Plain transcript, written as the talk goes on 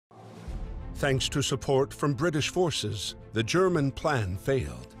Thanks to support from British forces, the German plan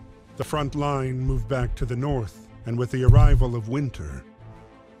failed. The front line moved back to the north, and with the arrival of winter,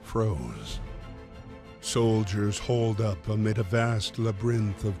 froze. Soldiers holed up amid a vast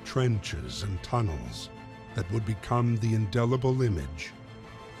labyrinth of trenches and tunnels that would become the indelible image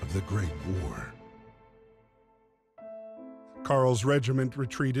of the Great War. Karl's regiment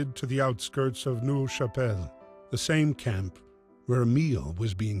retreated to the outskirts of Neuve-Chapelle, the same camp where Emile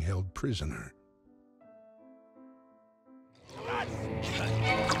was being held prisoner.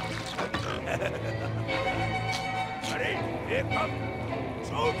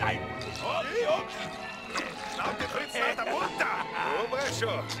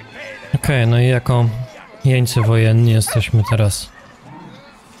 Okej, no i jako jeńcy wojenni jesteśmy teraz.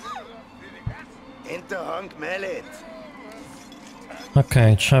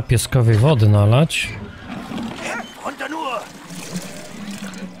 Okej, trzeba pieskowej wody nalać.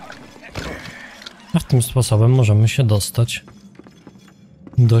 A w tym sposobem możemy się dostać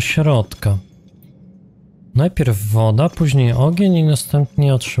do środka. Najpierw woda, później ogień i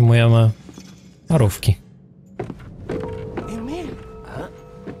następnie otrzymujemy parówki.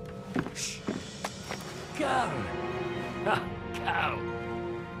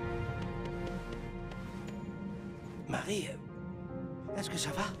 Marie, est-ce que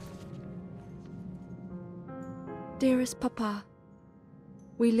ça va? Dearest Papa,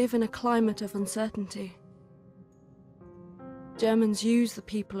 we live in a climate of uncertainty. Germans use the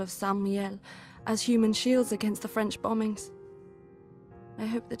people of Saint-Mihiel as human shields against the French bombings. I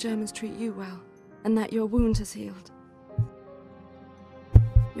hope the Germans treat you well, and that your wound has healed.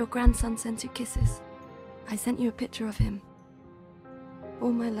 Your grandson sent you kisses. I sent you a picture of him.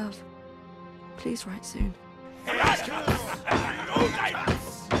 All my love. Please write soon.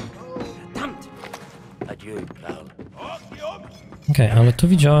 Okej, ale tu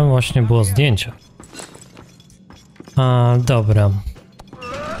widziałem właśnie było zdjęcie. A, dobra.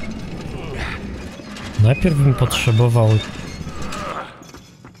 Najpierw bym potrzebował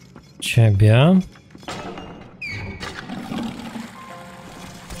ciebie.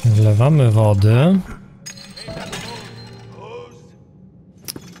 Wlewamy wody.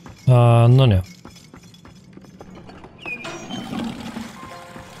 A, no nie.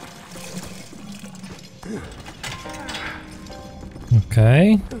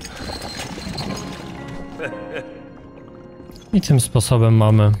 Okej. I tym sposobem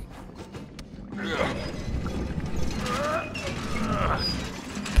mamy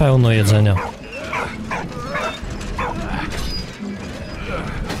pełno jedzenia.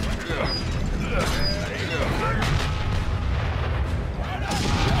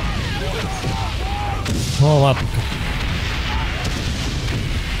 O, matko.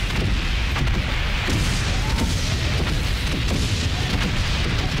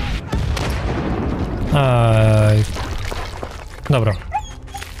 Dobra.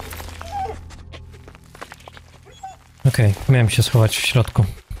 Okej, miałem się schować w środku.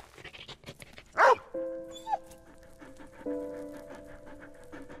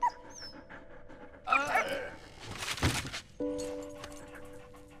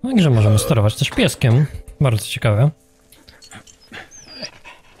 Także możemy sterować też pieskiem. Bardzo ciekawe.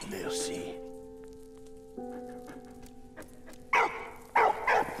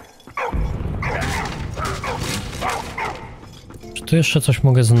 Czy tu jeszcze coś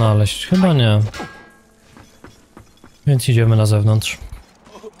mogę znaleźć? Chyba nie. Więc idziemy na zewnątrz.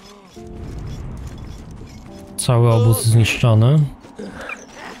 Cały obóz zniszczony.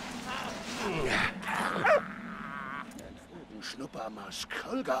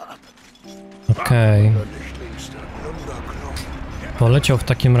 Okej. Poleciał w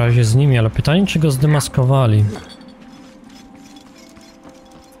takim razie z nimi, ale pytanie, czy go zdemaskowali.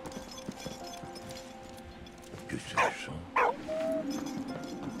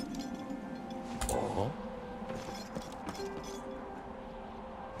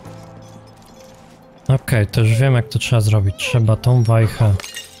 Okej, to już wiem, jak to trzeba zrobić. Trzeba tą wajchę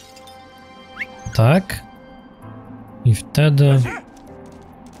tak. I wtedy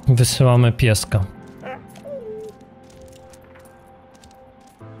wysyłamy pieska.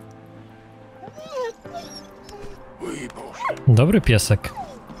 Dobry piesek.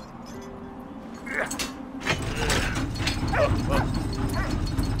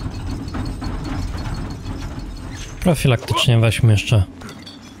 Profilaktycznie weźmy jeszcze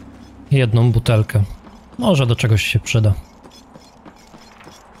jedną butelkę. Może do czegoś się przyda.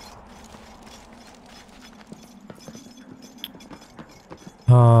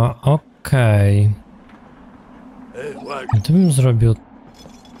 Okej. Gdybym zrobił...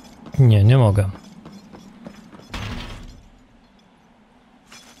 Nie, nie mogę.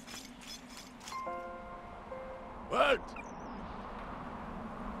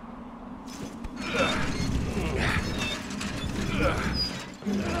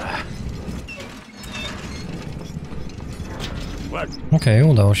 Okej,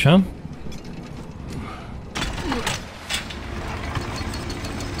 udało się.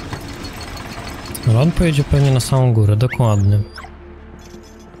 On pojedzie pewnie na samą górę, dokładnie.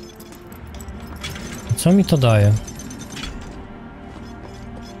 Co mi to daje?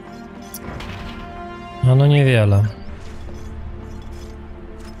 No niewiele.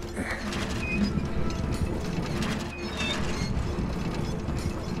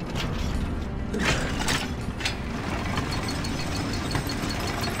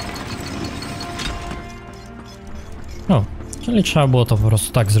 O, czyli trzeba było to po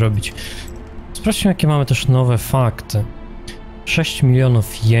prostu tak zrobić. Sprawdźmy, jakie mamy też nowe fakty. 6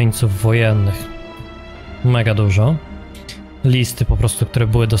 milionów jeńców wojennych. Mega dużo. Listy po prostu, które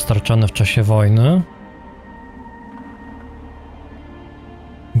były dostarczane w czasie wojny.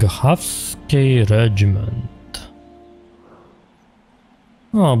 Gochawski Regiment.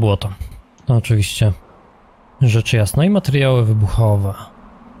 O, było to. No oczywiście rzecz jasna i materiały wybuchowe.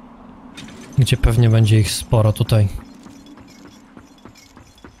 Gdzie pewnie będzie ich sporo tutaj.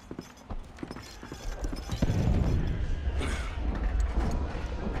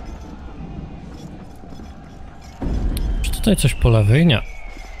 Czy tutaj coś po lewej? Nie.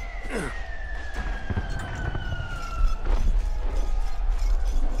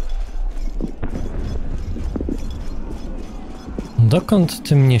 Dokąd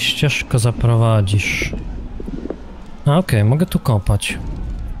ty mnie, ścieżko, zaprowadzisz? A okej, mogę tu kopać.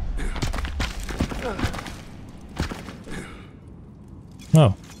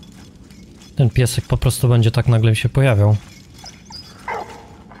 O. Ten piesek po prostu będzie tak nagle się pojawiał.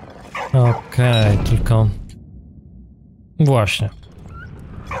 Okej, tylko... Właśnie.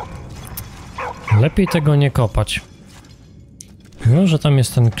 Lepiej tego nie kopać. Mimo że tam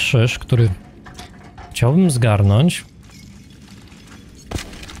jest ten krzyż, który chciałbym zgarnąć.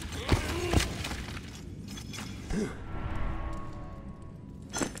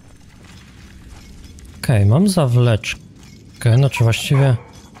 Okej, mam zawleczkę, znaczy właściwie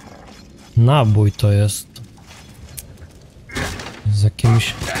nabój to jest z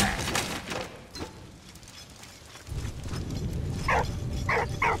jakimś...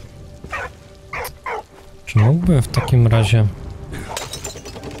 Czy mógłbym w takim razie...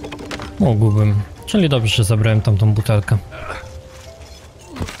 Mógłbym, czyli dobrze, że zabrałem tamtą butelkę.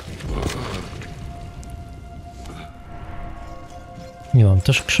 Nie mam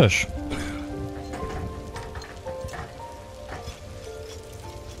też krzyż.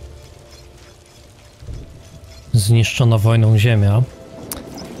 Zniszczona wojną ziemia.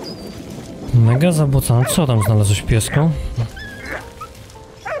 Mega zabłocona. Co tam znalazłeś, piesku?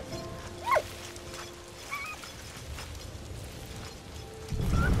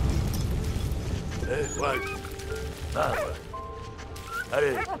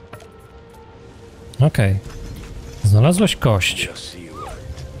 Okej. Znalazłeś kość.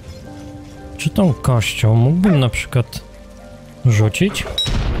 Czy tą kością mógłbym na przykład rzucić?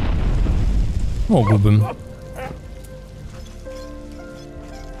 Mógłbym.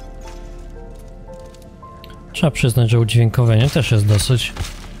 Trzeba przyznać, że udźwiękowienie też jest dosyć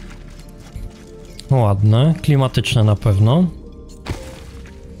ładne, klimatyczne na pewno.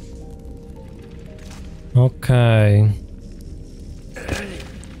 Okej.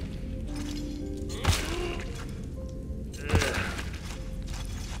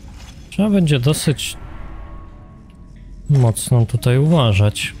 Trzeba będzie dosyć mocno tutaj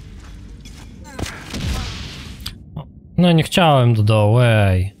uważać. No nie chciałem do dołu,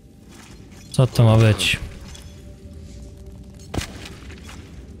 ej. Co to ma być?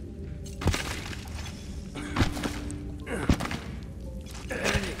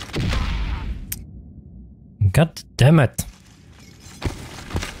 God damn it.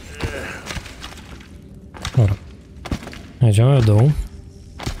 Dobra. Jedziemy w dół.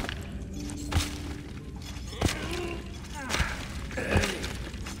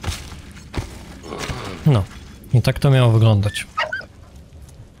 No. I tak to miało wyglądać.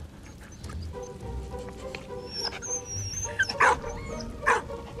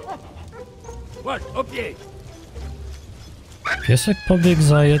 Piesek pobiegł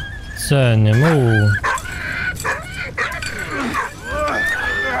za jedzeniem.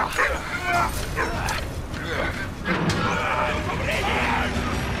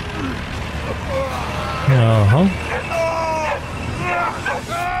 Aha.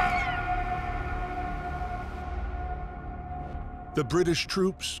 The British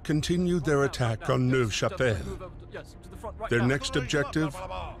troops continued their attack on Neuve-Chapelle. Their next objective,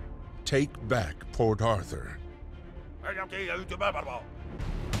 take back Port Arthur.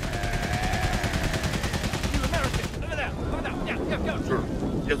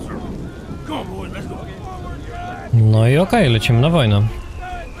 No i okej, lecimy na wojnę.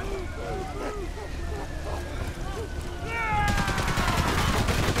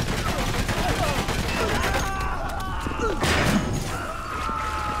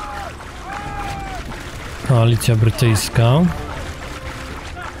 Koalicja brytyjska.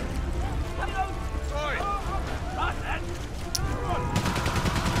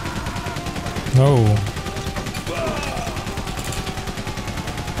 No.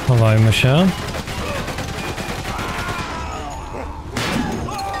 Chowajmy się.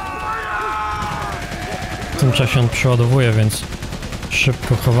 W tym czasie on przeładowuje, więc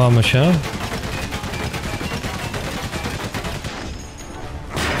szybko chowamy się.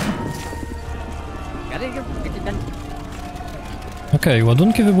 Okej,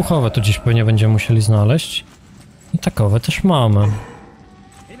 ładunki wybuchowe to dziś pewnie będziemy musieli znaleźć. I takowe też mamy.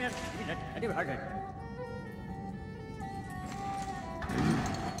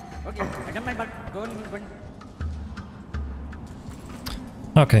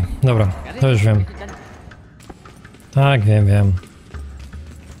 Okej, dobra, to już wiem. Tak, wiem.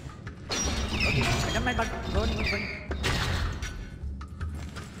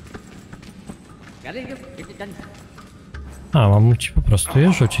 A, mam ci po prostu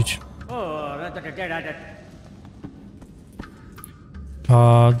je rzucić.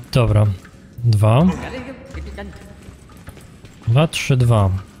 Dobra. 2. 2, 3, 2.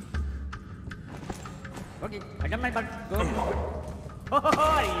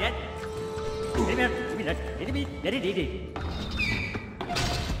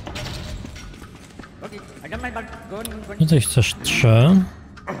 Tutaj chcesz 3.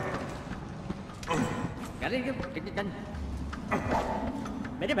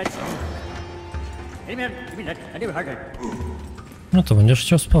 No to będziesz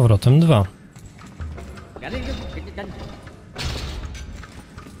chciał z powrotem 2.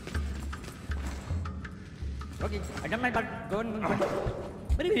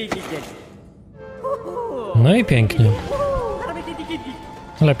 No i pięknie.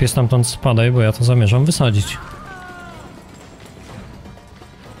 Lepiej stamtąd spadaj, bo ja to zamierzam wysadzić.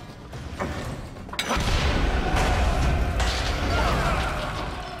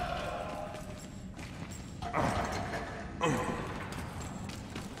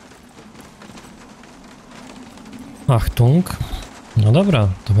 Achtung. No dobra,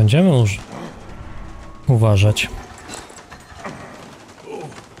 to będziemy już uważać.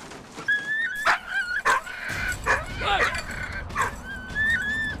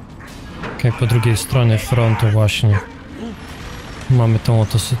 Okej, po drugiej stronie frontu właśnie mamy tą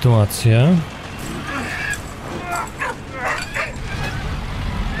oto sytuację.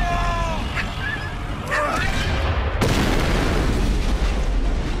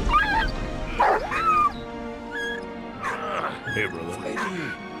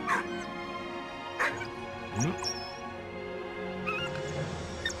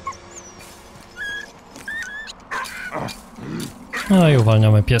 No i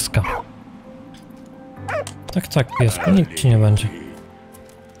uwalniamy pieska. Tak, piesku, nikt ci nie będzie.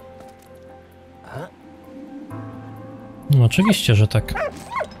 No oczywiście, że tak.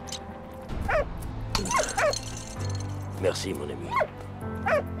 Merci, mon ami.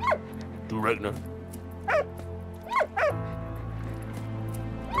 Tu Ragnar?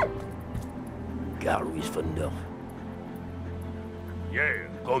 Car Louis von Dorf.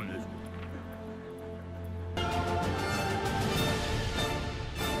 Yeah, comme this.